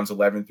rounds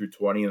 11 through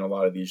 20 in a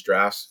lot of these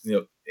drafts,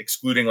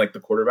 excluding like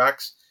the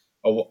quarterbacks.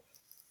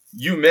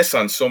 You miss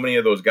on so many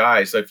of those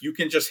guys. So if you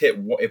can just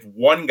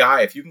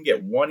if you can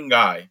get one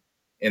guy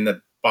in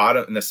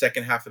the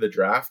second half of the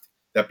draft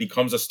that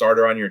becomes a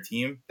starter on your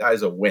team, that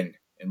is a win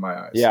in my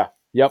eyes. Yeah.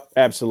 Yep.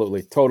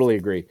 Absolutely. Totally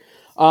agree.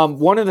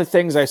 One of the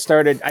things I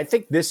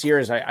think this year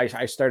is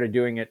I started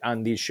doing it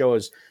on these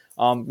shows.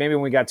 Maybe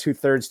when we got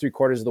 2/3,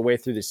 3/4 of the way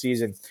through the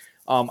season,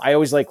 I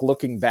always like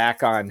looking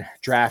back on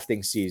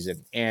drafting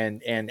season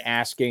and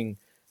asking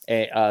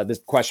this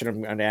question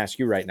I'm going to ask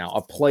you right now.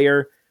 A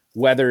player,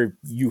 whether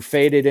you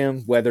faded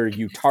him, whether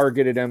you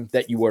targeted him,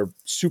 that you were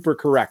super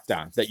correct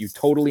on, that you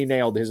totally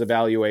nailed his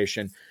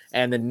evaluation,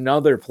 and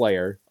another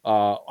player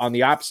on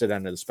the opposite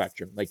end of the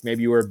spectrum. Like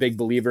maybe you were a big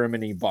believer in him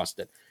and he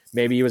busted.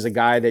 Maybe he was a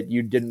guy that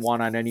you didn't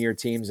want on any of your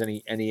teams and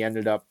he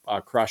ended up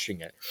crushing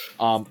it.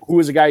 Who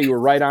was a guy you were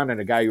right on and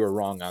a guy you were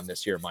wrong on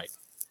this year, Mike?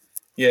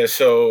 Yeah,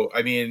 so,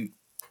 I mean,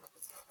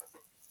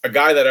 a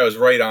guy that I was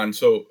right on.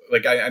 So,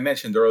 like I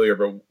mentioned earlier,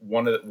 but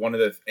one of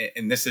the,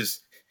 and this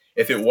is,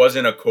 if it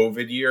wasn't a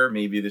COVID year,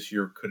 maybe this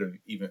year could have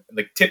even,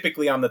 like,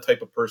 typically I'm the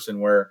type of person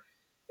where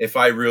if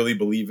I really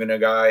believe in a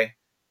guy,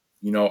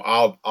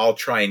 I'll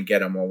try and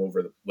get him all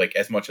over like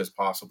as much as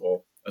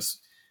possible.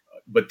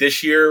 But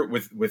this year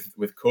with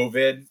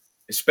COVID,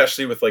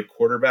 especially with like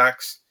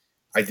quarterbacks,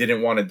 I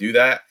didn't want to do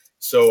that.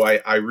 So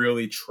I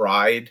really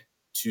tried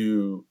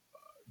to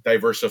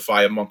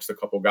diversify amongst a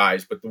couple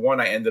guys. But the one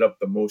I ended up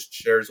the most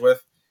shares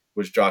with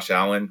was Josh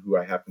Allen, who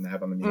I happen to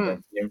have on the New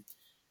York team.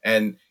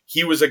 And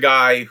he was a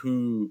guy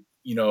who,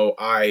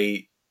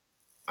 I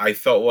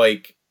felt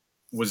like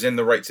was in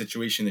the right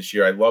situation this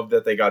year. I love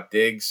that they got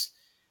Diggs.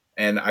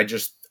 And I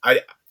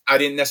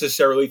didn't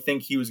necessarily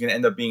think he was going to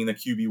end up being the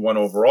QB1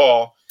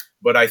 overall,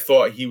 but I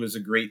thought he was a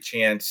great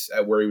chance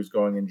at where he was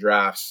going in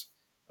drafts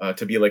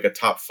to be like a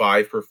top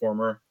 5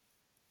 performer.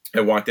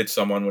 I wanted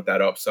someone with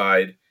that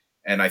upside,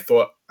 and I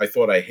thought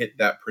I hit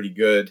that pretty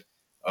good.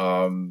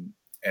 And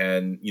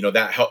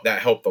that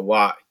helped a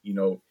lot.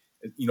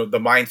 The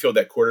minefield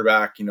at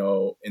quarterback,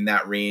 in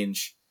that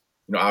range,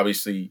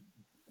 obviously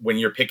when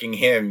you're picking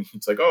him,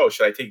 it's like, oh,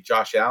 should I take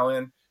Josh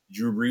Allen,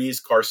 Drew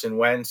Brees, Carson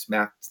Wentz,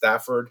 Matt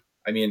Stafford?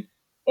 I mean,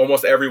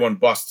 almost everyone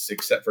busts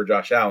except for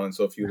Josh Allen.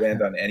 So if you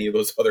land on any of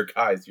those other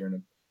guys, you're in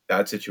a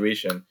bad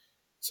situation.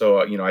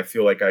 So, I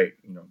feel like I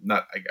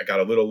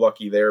got a little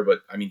lucky there, but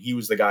I mean, he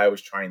was the guy I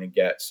was trying to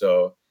get.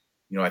 So,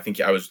 I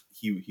think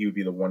he would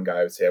be the one guy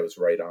I would say I was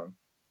right on.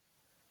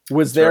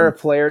 Was there a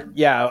player?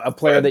 Yeah. A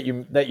player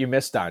that you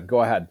missed on.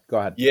 Go ahead.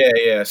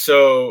 Yeah.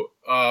 So,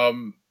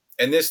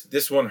 and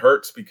this one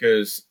hurts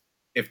because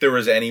if there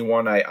was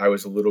anyone I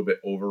was a little bit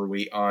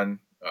overweight on,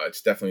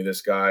 it's definitely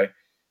this guy.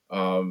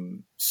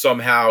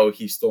 Somehow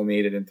he still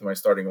made it into my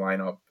starting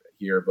lineup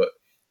here, but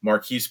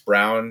Marquise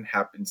Brown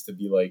happens to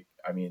be like,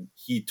 I mean,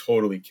 he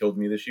totally killed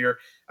me this year.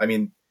 I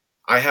mean,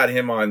 I had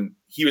him on,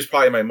 he was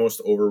probably my most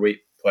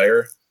overweight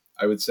player,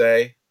 I would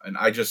say. And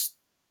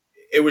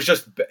it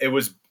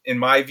was, in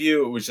my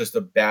view, it was just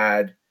a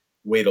bad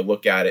way to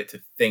look at it,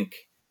 to think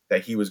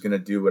that he was going to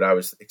do what I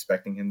was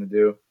expecting him to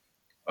do.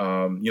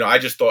 I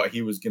just thought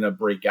he was going to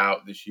break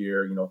out this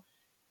year,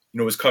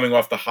 was coming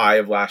off the high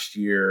of last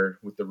year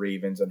with the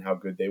Ravens and how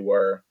good they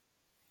were,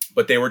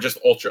 but they were just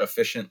ultra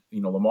efficient.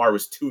 Lamar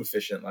was too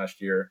efficient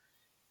last year,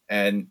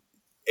 and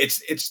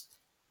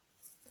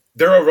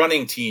they're a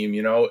running team,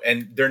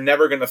 and they're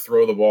never going to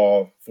throw the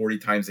ball 40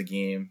 times a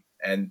game.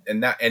 And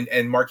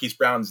Marquise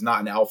Brown's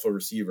not an alpha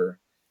receiver.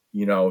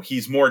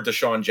 He's more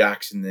Deshaun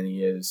Jackson than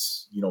he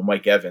is,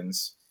 Mike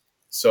Evans.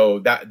 So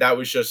that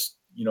was just,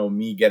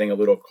 me getting a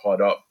little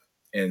caught up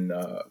in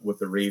what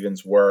the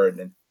Ravens were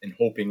and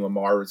hoping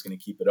Lamar was going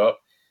to keep it up.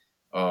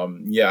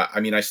 I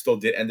mean, I still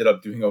ended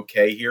up doing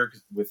okay here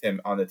with him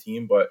on the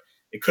team, but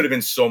it could have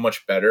been so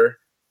much better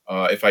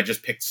if I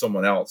just picked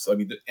someone else. I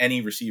mean,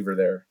 any receiver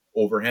there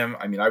over him.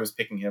 I mean, I was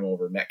picking him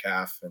over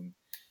Metcalf and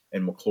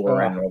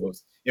McLaurin and all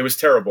those. It was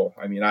terrible.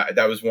 I mean,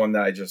 that was one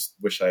that I just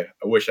wish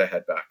I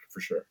had back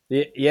for sure.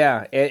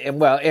 Yeah,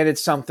 and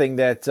it's something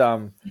that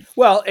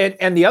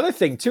and the other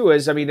thing too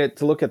is, I mean,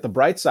 to look at the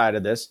bright side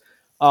of this,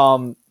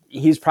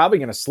 he's probably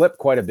going to slip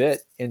quite a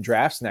bit in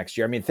drafts next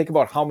year. I mean, think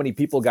about how many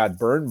people got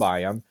burned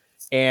by him,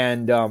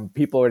 and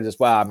people are just,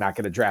 well, I'm not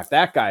going to draft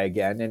that guy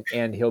again,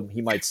 and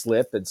he might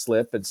slip,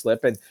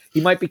 and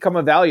he might become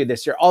a value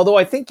this year. Although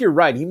I think you're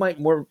right, he might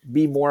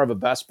be more of a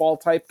best ball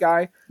type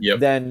guy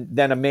than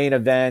a main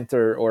event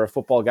or a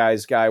football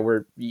guy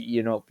where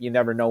you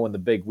never know when the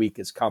big week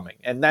is coming,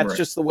 and that's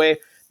just the way.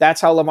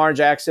 That's how Lamar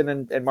Jackson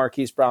and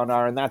Marquise Brown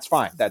are, and that's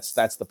fine. That's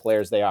the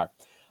players they are.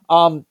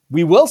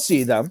 We will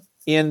see them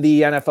in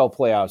the NFL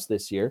playoffs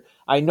this year.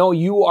 I know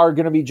you are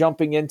going to be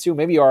jumping into,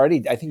 maybe you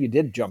already, I think you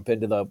did jump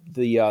into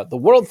the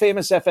world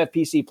famous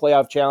FFPC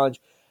playoff challenge.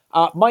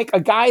 Mike,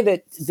 a guy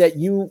that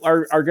you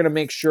are going to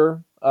make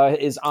sure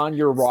is on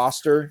your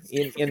roster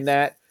in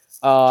that,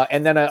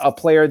 and then a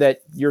player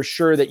that you're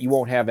sure that you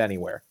won't have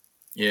anywhere?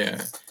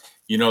 Yeah.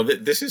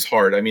 This is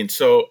hard. I mean,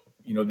 so,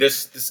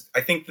 this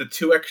I think the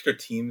 2 extra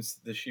teams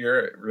this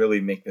year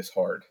really make this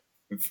hard.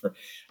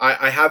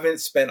 I haven't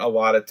spent a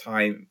lot of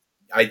time.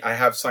 I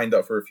have signed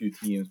up for a few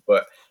teams,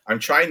 but I'm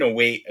trying to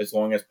wait as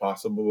long as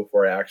possible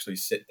before I actually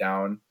sit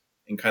down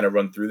and kind of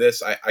run through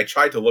this. I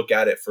tried to look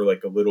at it for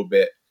like a little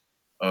bit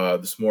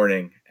this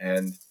morning,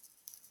 and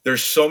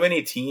there's so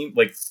many teams.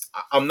 Like,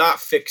 I'm not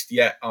fixed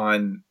yet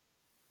on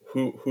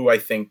who I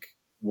think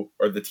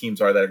or the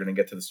teams are that are going to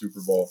get to the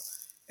Super Bowl,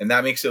 and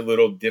that makes it a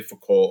little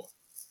difficult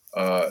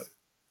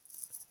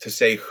to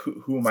say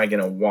who am I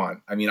going to want.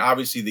 I mean,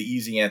 obviously the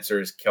easy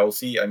answer is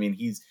Kelsey. I mean,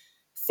 he's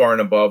far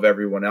and above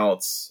everyone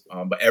else,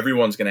 but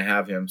everyone's going to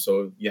have him,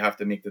 so you have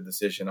to make the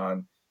decision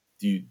on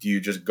do you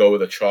just go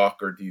with a chalk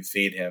or do you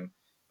fade him.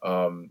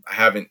 I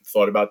haven't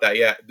thought about that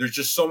yet. There's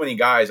just so many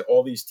guys.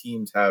 All these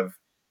teams have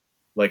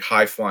like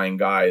high flying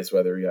guys,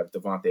 whether you have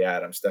Devontae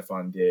Adams,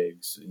 Stephon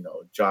Diggs,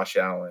 Josh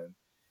Allen,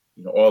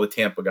 all the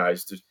Tampa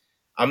guys.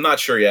 I'm not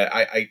sure yet.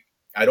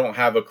 I don't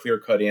have a clear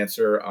cut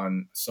answer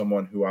on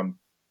someone who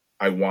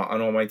I want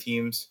on all my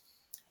teams.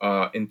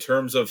 In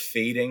terms of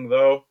fading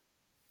though,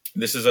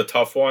 this is a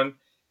tough one.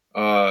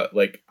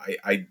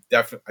 I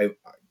definitely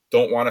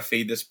don't want to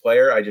fade this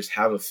player. I just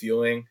have a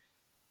feeling.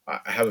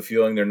 I have a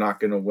feeling they're not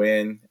going to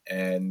win.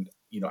 And,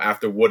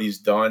 after what he's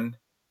done,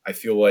 I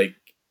feel like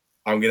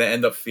I'm going to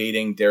end up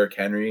fading Derrick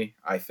Henry,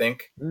 I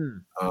think.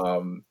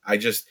 I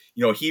just,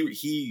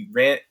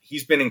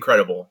 he's been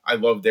incredible. I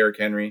love Derrick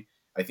Henry.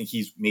 I think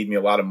he's made me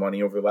a lot of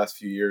money over the last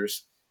few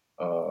years.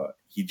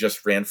 He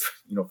just ran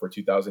for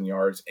 2,000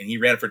 yards, and he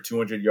ran for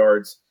 200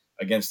 yards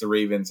against the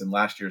Ravens in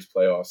last year's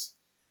playoffs.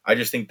 I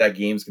just think that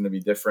game's going to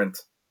be different.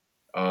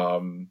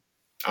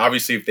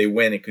 Obviously, if they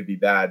win, it could be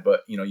bad,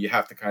 but you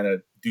have to kind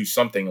of do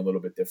something a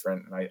little bit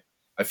different. And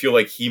I feel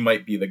like he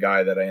might be the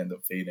guy that I end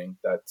up fading.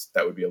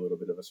 That would be a little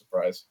bit of a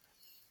surprise.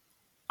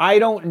 I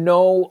don't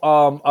know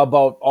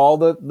about all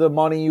the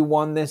money you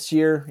won this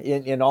year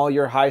in all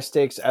your high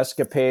stakes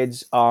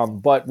escapades,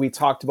 but we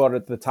talked about it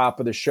at the top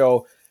of the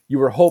show. You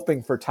were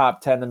hoping for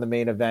top 10 in the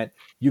main event.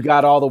 You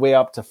got all the way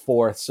up to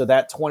 4th, so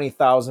that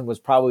 20,000 was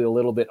probably a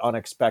little bit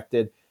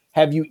unexpected.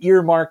 Have you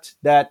earmarked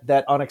that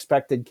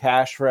unexpected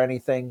cash for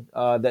anything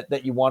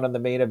that you won in the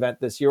main event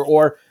this year,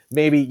 or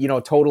maybe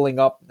totaling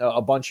up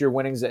a bunch of your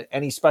winnings?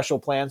 Any special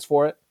plans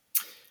for it?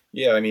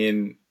 Yeah, I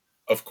mean,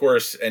 of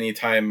course,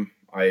 anytime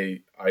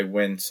I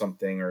win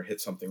something or hit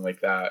something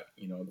like that,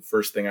 the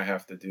first thing I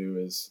have to do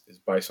is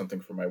buy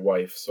something for my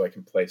wife so I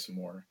can play some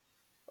more.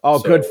 Oh,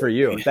 so, good for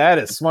you. That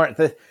is smart.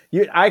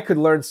 I could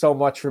learn so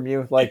much from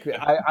you. Like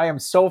I am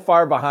so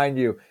far behind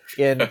you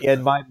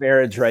in my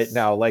marriage right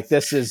now. Like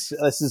this is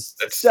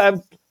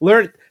the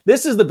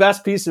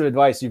best piece of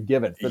advice you've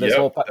given for this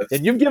whole podcast.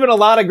 And you've given a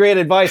lot of great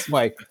advice,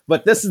 Mike,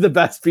 but this is the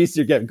best piece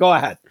you're giving. Go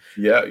ahead.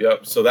 Yeah.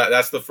 So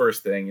that's the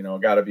first thing,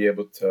 got to be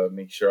able to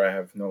make sure I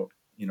have no,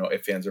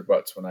 ifs, ands, or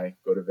buts when I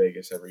go to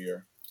Vegas every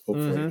year.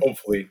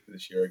 Hopefully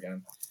this year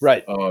again.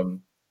 Right.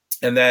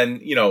 And then,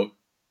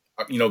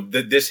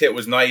 this hit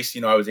was nice.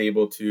 I was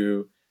able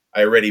to,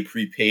 I already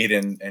prepaid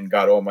and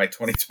got all my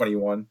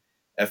 2021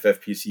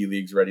 FFPC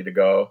leagues ready to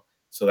go.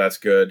 So that's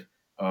good.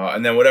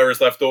 And then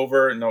whatever's left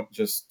over,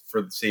 just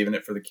for saving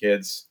it for the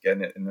kids,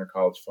 getting it in their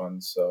college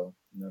funds. So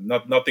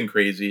nothing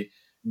crazy.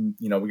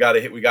 We got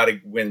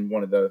to win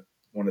one of the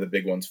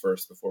big ones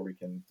first before we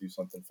can do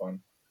something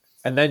fun.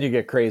 And then you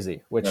get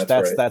crazy, which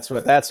that's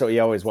what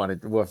you always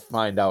wanted to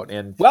find out.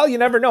 And well, you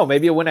never know.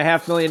 Maybe you'll win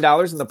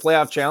 $500,000 in the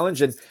playoff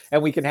challenge, and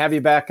we can have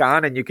you back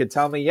on, and you could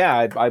tell me,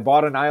 yeah, I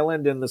bought an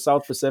island in the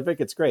South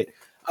Pacific. It's great.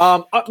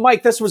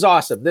 Mike, this was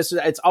awesome.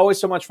 It's always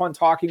so much fun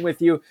talking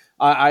with you.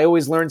 I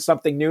always learn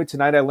something new.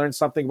 Tonight I learned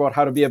something about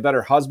how to be a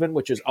better husband,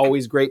 which is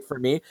always great for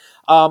me.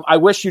 I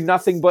wish you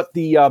nothing but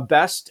the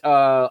best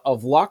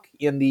of luck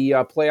in the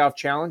playoff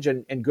challenge,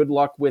 and good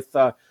luck with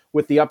the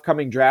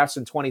upcoming drafts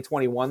in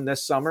 2021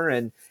 this summer,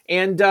 and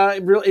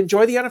really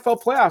enjoy the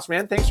NFL playoffs,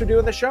 man. Thanks for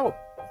doing the show.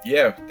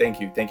 Yeah,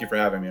 thank you. Thank you for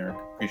having me, Eric.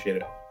 Appreciate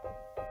it.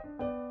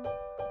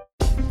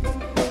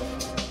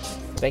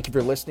 Thank you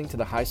for listening to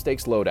the High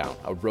Stakes Lowdown,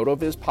 a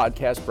RotoViz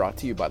podcast brought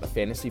to you by the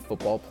Fantasy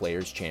Football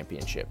Players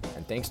Championship.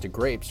 And thanks to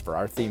Grapes for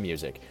our theme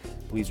music.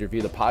 Please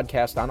review the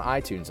podcast on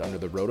iTunes under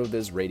the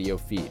RotoViz radio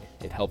feed.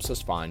 It helps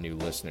us find new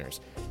listeners.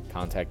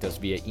 Contact us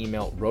via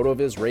email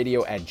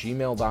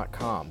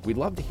rotovizradio@gmail.com. We'd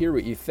love to hear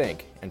what you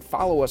think, and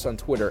follow us on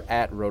Twitter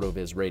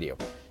 @RotoVizRadio.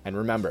 And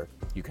remember,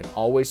 you can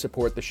always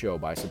support the show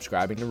by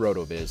subscribing to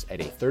RotoViz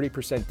at a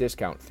 30%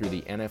 discount through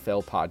the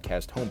NFL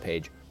podcast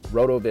homepage,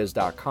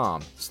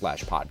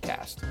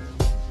 rotoviz.com/podcast.